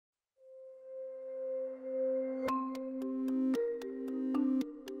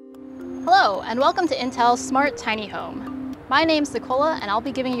Hello, and welcome to Intel's Smart Tiny Home. My name's Nicola, and I'll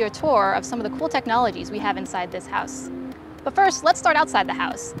be giving you a tour of some of the cool technologies we have inside this house. But first, let's start outside the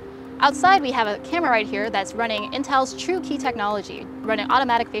house. Outside, we have a camera right here that's running Intel's TrueKey technology, running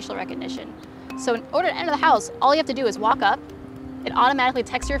automatic facial recognition. So in order to enter the house, all you have to do is walk up, it automatically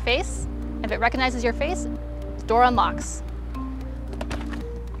detects your face, and if it recognizes your face, the door unlocks.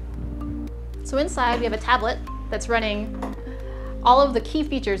 So inside, we have a tablet that's running all of the key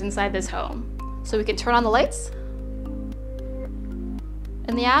features inside this home. So we can turn on the lights.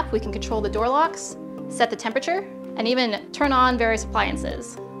 In the app, we can control the door locks, set the temperature, and even turn on various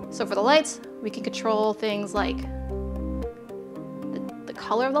appliances. So for the lights, we can control things like the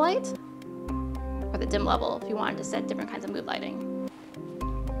color of the light or the dim level if you wanted to set different kinds of mood lighting.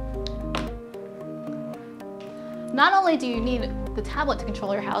 Not only do you need the tablet to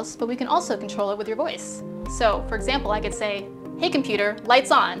control your house, but we can also control it with your voice. So for example, I could say, "Hey computer, lights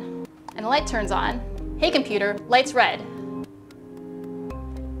on," and the light turns on. "Hey computer, lights red."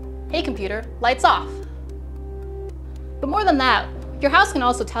 "Hey computer, lights off." But more than that, your house can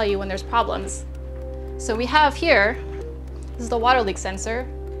also tell you when there's problems. So we have here, this is the water leak sensor,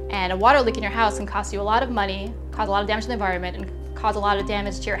 and a water leak in your house can cost you a lot of money, cause a lot of damage to the environment, and cause a lot of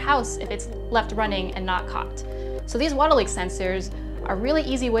damage to your house if it's left running and not caught. So these water leak sensors are really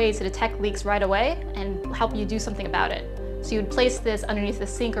easy ways to detect leaks right away and help you do something about it. So you'd place this underneath the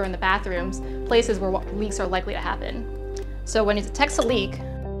sink or in the bathrooms, places where leaks are likely to happen. So when it detects a leak,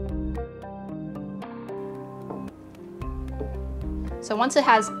 so once it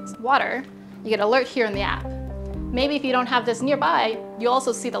has water, you get an alert here in the app. Maybe if you don't have this nearby, you'll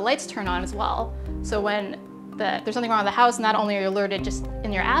also see the lights turn on as well. So when there's something wrong with the house, not only are you alerted just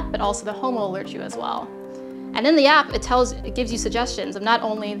in your app, but also the home will alert you as well. And in the app, it gives you suggestions of not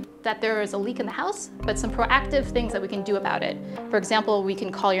only that there is a leak in the house, but some proactive things that we can do about it. For example, we can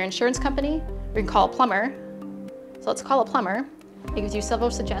call your insurance company, we can call a plumber. So let's call a plumber. It gives you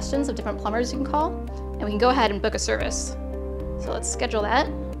several suggestions of different plumbers you can call, and we can go ahead and book a service. So let's schedule that.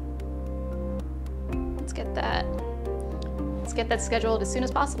 Let's get that scheduled as soon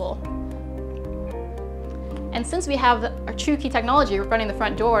as possible. And since we have our TrueKey technology running the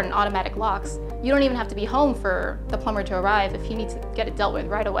front door and automatic locks, you don't even have to be home for the plumber to arrive if he needs to get it dealt with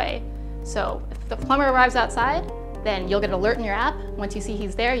right away. So if the plumber arrives outside, then you'll get an alert in your app. Once you see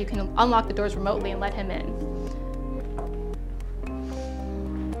he's there, you can unlock the doors remotely and let him in.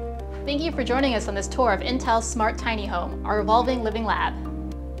 Thank you for joining us on this tour of Intel's Smart Tiny Home, our evolving living lab.